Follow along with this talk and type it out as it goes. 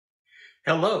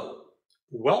Hello,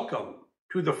 welcome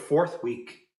to the fourth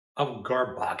week of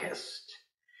GarbAugust.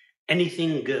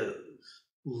 Anything goes,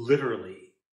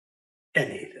 literally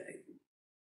anything.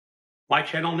 My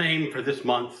channel name for this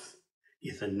month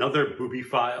is Another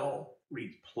Boobiephile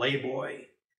Reads Playboy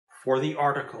for the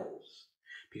articles,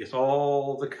 because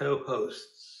all the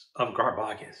co-hosts of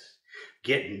GarbAugust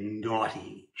get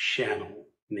naughty channel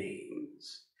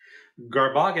names.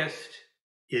 GarbAugust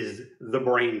is the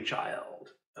brainchild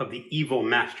of the evil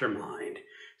mastermind,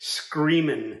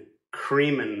 Screamin',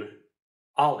 Creamin'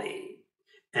 Olly,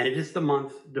 and it is the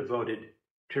month devoted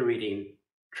to reading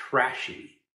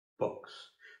trashy books,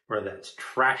 whether that's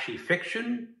trashy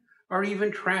fiction or even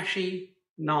trashy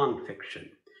nonfiction.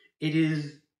 It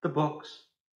is the books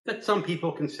that some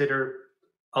people consider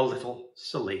a little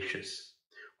salacious,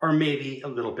 or maybe a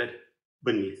little bit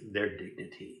beneath their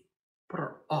dignity, but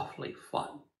are awfully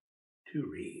fun to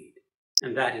read.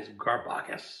 And that is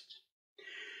GarbAugust.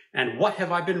 And what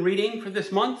have I been reading for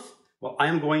this month? Well, I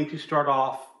am going to start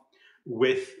off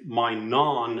with my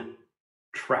non-trashy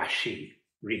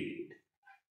read.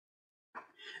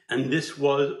 And this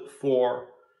was for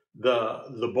the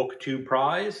BookTube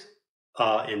prize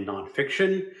in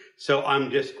nonfiction. So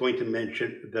I'm just going to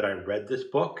mention that I read this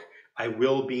book. I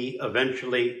will be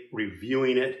eventually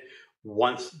reviewing it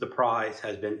once the prize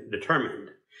has been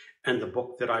determined. And the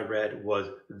book that I read was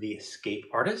The Escape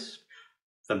Artist,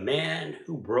 The Man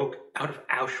Who Broke Out of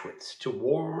Auschwitz to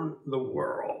Warn the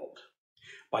World,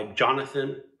 by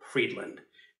Jonathen Freedland.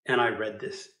 And I read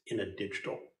this in a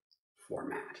digital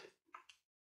format.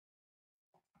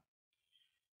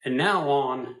 And now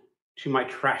on to my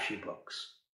trashy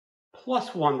books,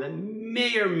 plus one that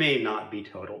may or may not be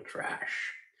total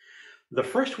trash. The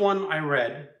first one I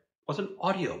read was an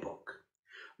audiobook,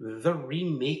 The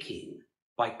Remaking,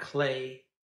 by Clay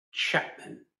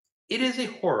Chapman. It is a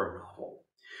horror novel.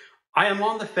 I am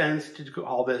on the fence to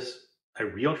call this a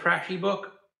real trashy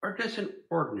book or just an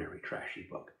ordinary trashy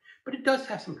book, but it does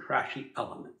have some trashy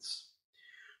elements.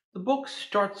 The book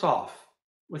starts off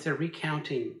with a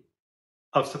recounting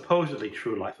of supposedly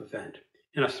true life event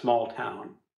in a small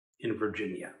town in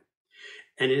Virginia,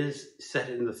 and it is set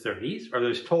in the 30s, or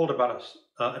it is told about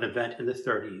an event in the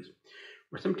 30s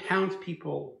where some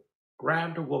townspeople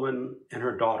grabbed a woman and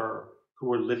her daughter who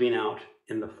were living out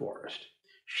in the forest.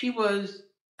 She was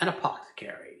an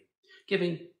apothecary,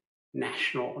 giving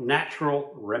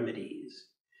natural remedies.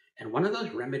 And one of those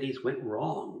remedies went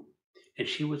wrong, and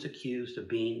she was accused of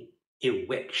being a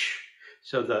witch.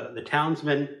 So the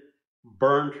townsmen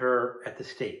burned her at the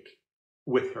stake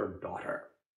with her daughter.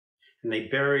 And they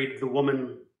buried the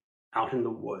woman out in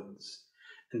the woods,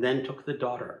 and then took the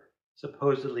daughter,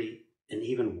 supposedly an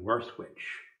even worse witch.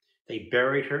 They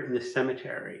buried her in the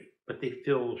cemetery, but they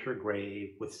filled her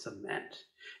grave with cement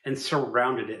and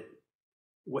surrounded it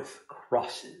with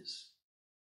crosses.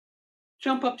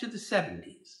 Jump up to the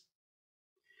 70s.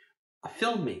 A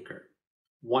filmmaker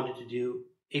wanted to do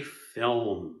a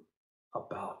film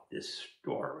about this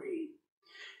story.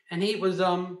 And he was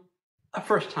a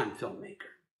first-time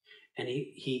filmmaker. And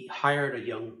he hired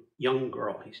a young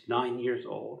girl, he's 9 years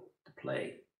old, to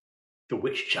play the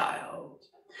witch child.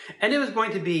 And it was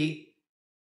going to be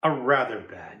a rather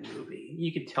bad movie.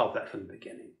 You could tell that from the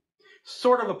beginning.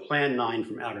 Sort of a Plan 9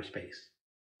 from outer space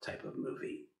type of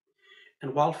movie.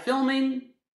 And while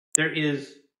filming, there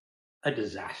is a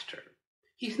disaster.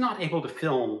 He's not able to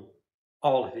film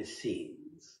all of his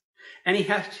scenes. And he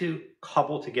has to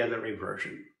cobble together a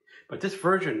version. But this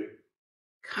version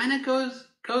kind of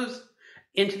goes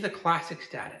into the classic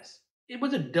status. It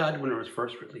was a dud when it was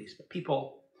first released, but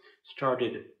people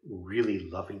started really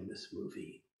loving this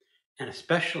movie, and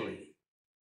especially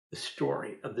the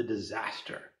story of the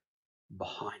disaster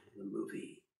behind the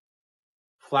movie.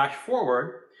 Flash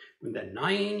forward, when that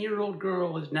 9-year-old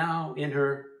girl is now in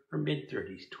her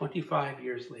mid-30s, 25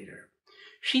 years later.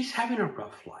 She's having a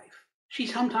rough life. She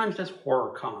sometimes does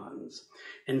horror cons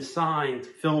and signs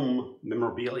film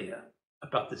memorabilia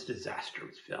about this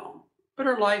disastrous film, but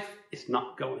her life is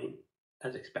not going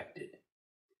as expected.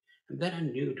 And then a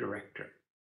new director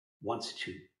wants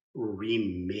to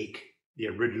remake the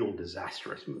original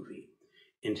disastrous movie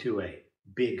into a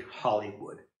big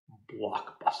Hollywood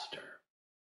blockbuster.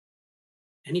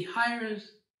 And he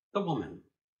hires the woman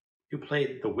who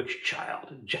played the witch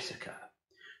child, Jessica,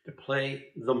 to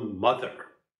play the mother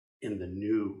in the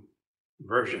new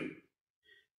version.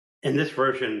 And this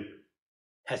version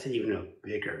has an even a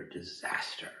bigger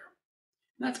disaster.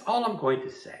 And that's all I'm going to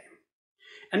say.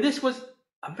 And this was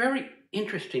a very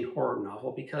interesting horror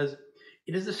novel because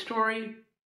it is the story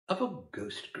of a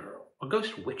ghost girl, a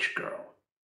ghost witch girl.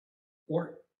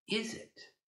 Or is it?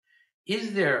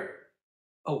 Is there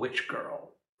a witch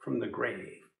girl from the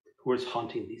grave who is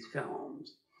haunting these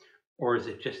films? Or is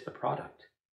it just the product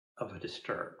of a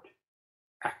disturbed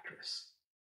actress?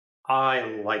 I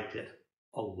liked it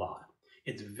a lot.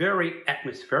 It's very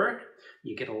atmospheric.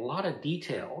 You get a lot of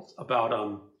details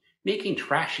about making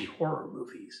trashy horror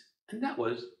movies, and that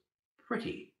was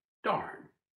pretty darn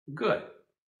good.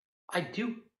 I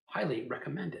do highly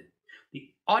recommend it. The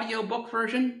audiobook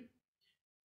version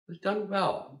was done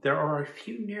well. There are a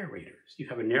few narrators. You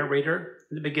have a narrator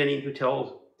in the beginning who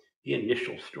tells the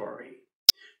initial story.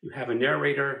 You have a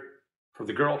narrator for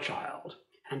the girl child.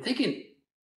 And I'm thinking,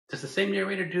 does the same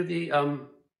narrator do the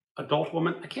adult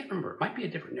woman? I can't remember. It might be a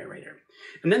different narrator.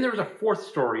 And then there was a fourth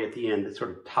story at the end that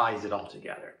sort of ties it all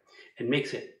together and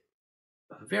makes it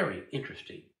a very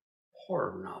interesting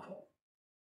horror novel.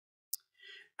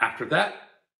 After that,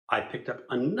 I picked up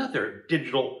another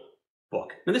digital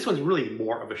book. Now, this one's really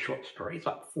more of a short story. It's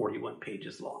about 41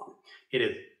 pages long. It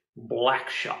is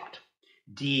Blackshot,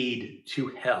 Deed to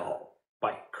Hell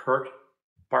by Kurt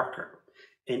Barker.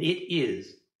 And it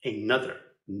is another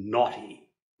naughty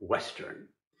Western.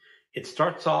 It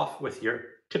starts off with your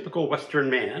typical Western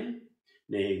man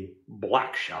named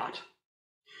Blackshot,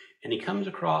 and he comes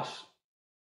across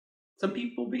some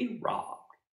people being robbed.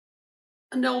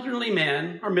 An elderly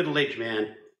man, or middle-aged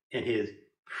man, and his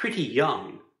pretty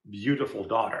young, beautiful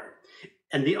daughter.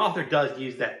 And the author does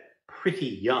use that pretty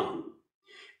young.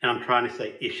 And I'm trying to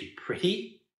say, is she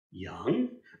pretty, young,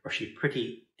 or is she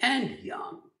pretty and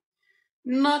young?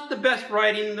 Not the best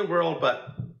writing in the world,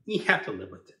 but you have to live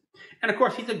with it. And of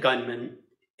course, he's a gunman,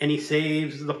 and he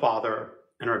saves the father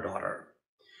and her daughter.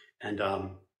 And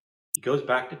he goes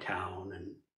back to town, and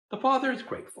the father is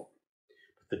grateful.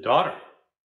 But the daughter,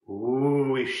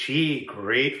 ooh, is she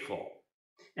grateful.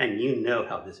 And you know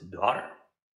how this daughter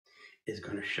is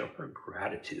going to show her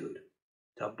gratitude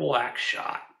to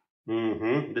Blackshot.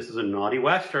 This is a naughty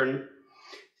Western.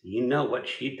 You know what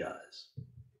she does.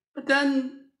 But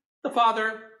then the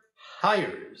father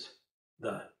hires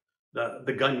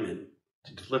the gunman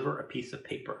to deliver a piece of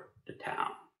paper to town.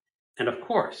 And of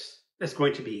course, there's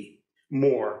going to be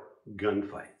more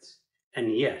gunfights.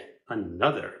 And yet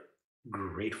another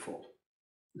grateful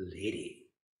lady.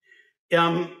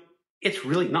 It's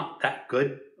really not that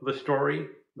good of a story.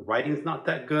 The writing's not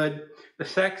that good. The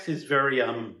sex is very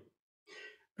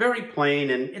plain,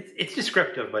 and it's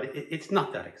descriptive, but it's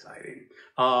not that exciting.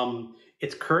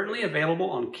 It's currently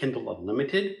available on Kindle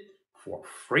Unlimited for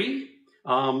free.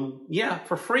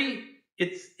 For free,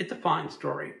 it's a fine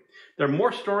story. There are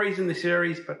more stories in the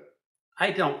series, but I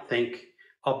don't think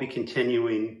I'll be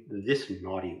continuing this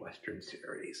Naughty Western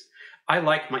series. I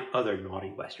like my other Naughty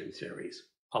Western series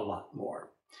a lot more,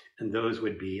 and those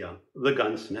would be The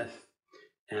Gunsmith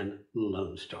and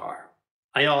Lone Star.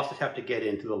 I also have to get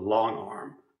into the Long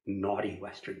Arm Naughty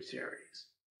Western series.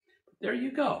 But there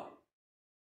you go.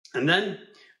 And then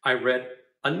I read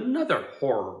another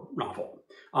horror novel.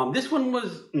 This one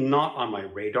was not on my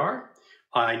radar.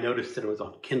 I noticed that it was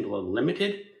on Kindle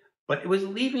Unlimited, but it was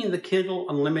leaving the Kindle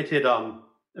Unlimited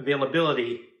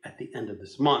availability at the end of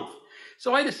this month.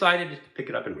 So I decided to pick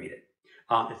it up and read it.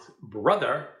 It's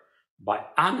Brother by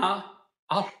Ania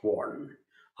Ahlborn.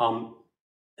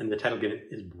 And the title again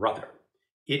is Brother.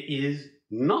 It is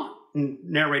not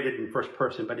narrated in first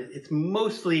person, but it's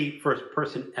mostly first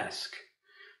person-esque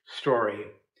story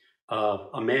of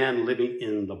a man living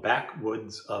in the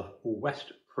backwoods of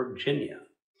West Virginia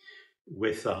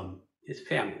with his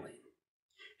family.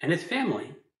 And his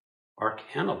family are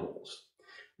cannibals.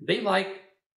 They like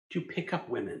to pick up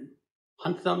women,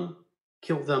 hunt them,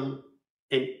 kill them,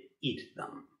 and eat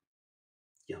them.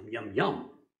 Yum, yum, yum.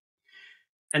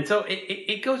 And so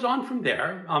it goes on from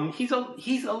there. He's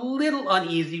a little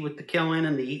uneasy with the killing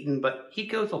and the eating, but he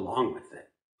goes along with it.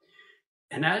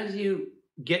 And as you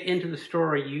get into the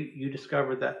story, you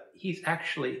discover that he's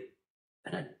actually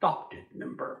an adopted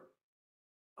member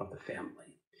of the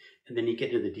family. And then you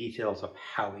get into the details of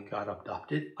how he got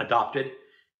adopted,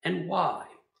 and why.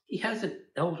 He has an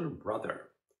elder brother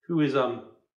who is a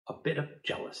bit of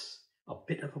jealous, a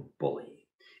bit of a bully,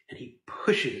 and he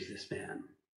pushes this man.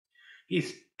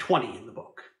 He's 20 in the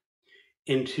book,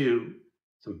 into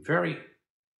some very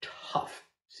tough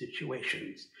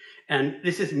situations. And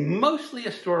this is mostly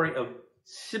a story of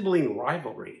sibling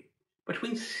rivalry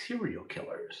between serial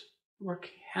killers who are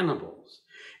cannibals.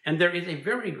 And there is a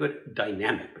very good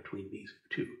dynamic between these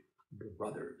two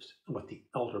brothers and what the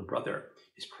elder brother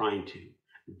is trying to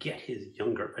get his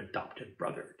younger adopted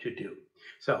brother to do.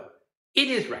 So it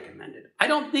is recommended. I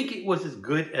don't think it was as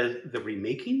good as the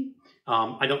Remaking.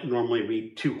 I don't normally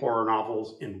read 2 horror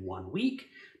novels in 1 week,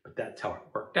 but that's how it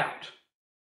worked out.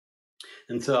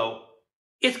 And so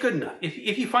It's good enough.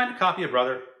 If you find a copy of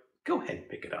Brother, go ahead and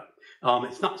pick it up.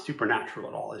 It's not supernatural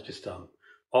at all. It's just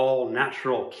all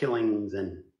natural killings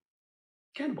and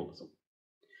cannibalism.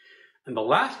 And the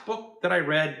last book that I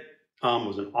read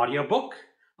was an audiobook.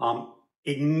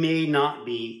 It may not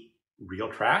be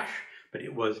real trash, but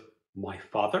it was My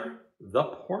Father, the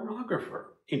Pornographer,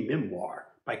 a memoir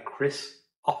by Chris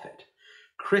Offutt.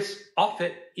 Chris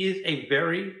Offutt is a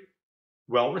very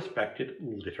well-respected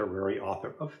literary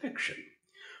author of fiction.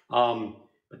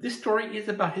 But this story is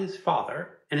about his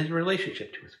father and his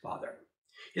relationship to his father.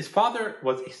 His father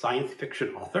was a science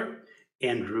fiction author,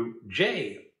 Andrew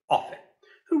J. Offutt,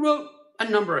 who wrote a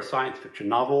number of science fiction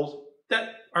novels that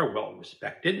are well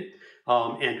respected.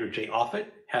 Andrew J.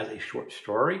 Offutt has a short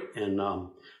story in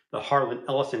the Harlan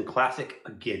Ellison classic,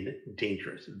 again,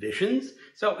 Dangerous Visions.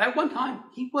 So at one time,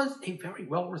 he was a very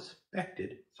well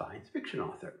respected science fiction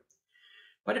author.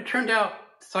 But it turned out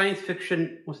science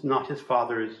fiction was not his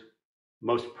father's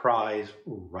most prized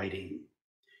writing.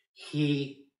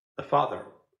 He, the father,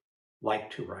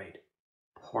 liked to write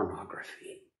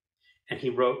pornography. And he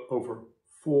wrote over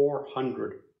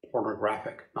 400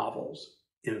 pornographic novels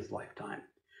in his lifetime,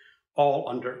 all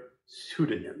under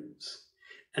pseudonyms.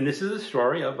 And this is a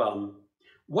story of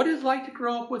what it's like to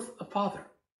grow up with a father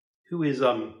who is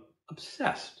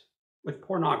obsessed with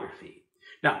pornography.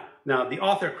 Now, the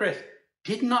author, Chris,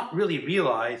 did not really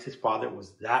realize his father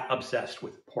was that obsessed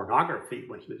with pornography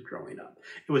when he was growing up.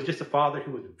 It was just a father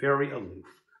who was very aloof,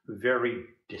 very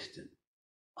distant,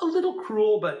 a little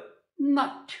cruel, but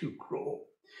not too cruel.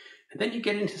 And then you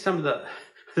get into some of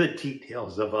the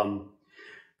details of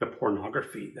the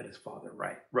pornography that his father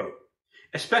wrote,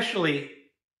 especially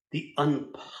the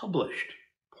unpublished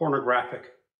pornographic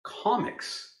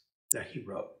comics that he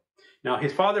wrote. Now,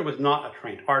 his father was not a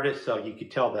trained artist, so you could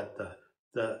tell that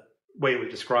the way it was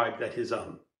described that his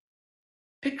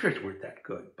pictures weren't that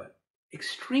good, but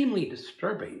extremely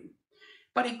disturbing,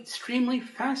 but extremely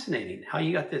fascinating how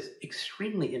you got this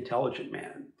extremely intelligent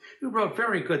man who wrote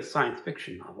very good science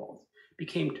fiction novels,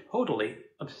 became totally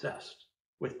obsessed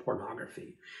with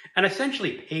pornography, and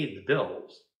essentially paid the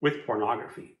bills with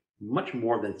pornography, much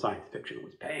more than science fiction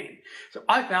was paying. So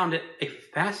I found it a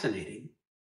fascinating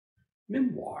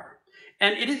memoir.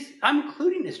 And I'm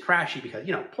including this trashy because,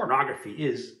 pornography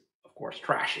is, of course,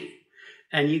 trashy.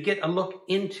 And you get a look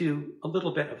into a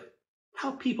little bit of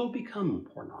how people become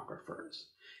pornographers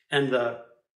and the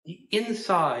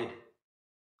inside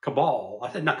cabal,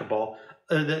 I said not cabal,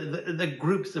 the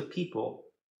groups of people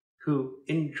who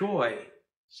enjoy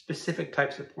specific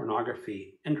types of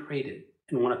pornography and trade it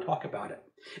and want to talk about it.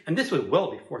 And this was well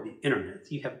before the internet.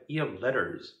 So you have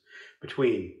letters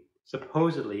between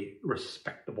supposedly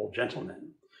respectable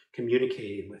gentlemen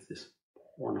communicating with this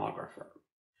pornographer.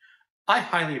 I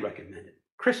highly recommend it.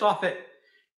 Chris Offutt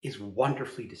is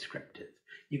wonderfully descriptive.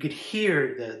 You could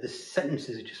hear the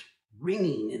sentences just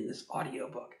ringing in this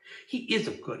audiobook. He is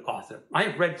a good author. I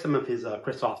have read some of his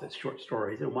Chris Offutt's short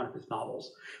stories in one of his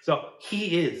novels. So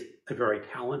he is a very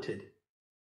talented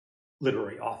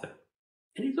literary author.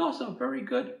 And he's also a very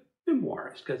good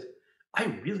memoirist because I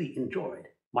really enjoyed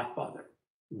My Father,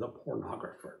 the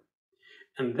Pornographer.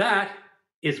 And that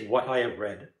is what I have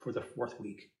read for the 4th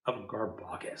week of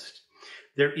GarbAugust.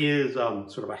 There is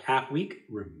sort of a half week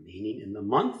remaining in the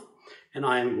month, and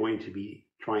I am going to be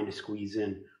trying to squeeze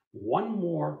in one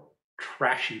more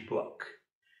trashy book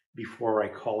before I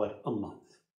call it a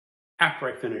month, after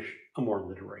I finish a more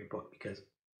literary book, because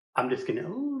I'm just getting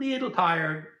a little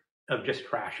tired of just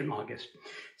trash in August.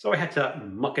 So I had to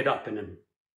muck it up and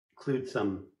include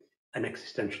an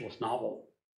existentialist novel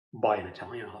by an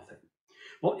Italian author.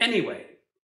 Well, anyway,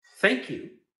 thank you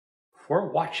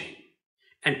for watching,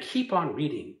 and keep on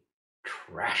reading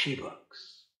trashy books.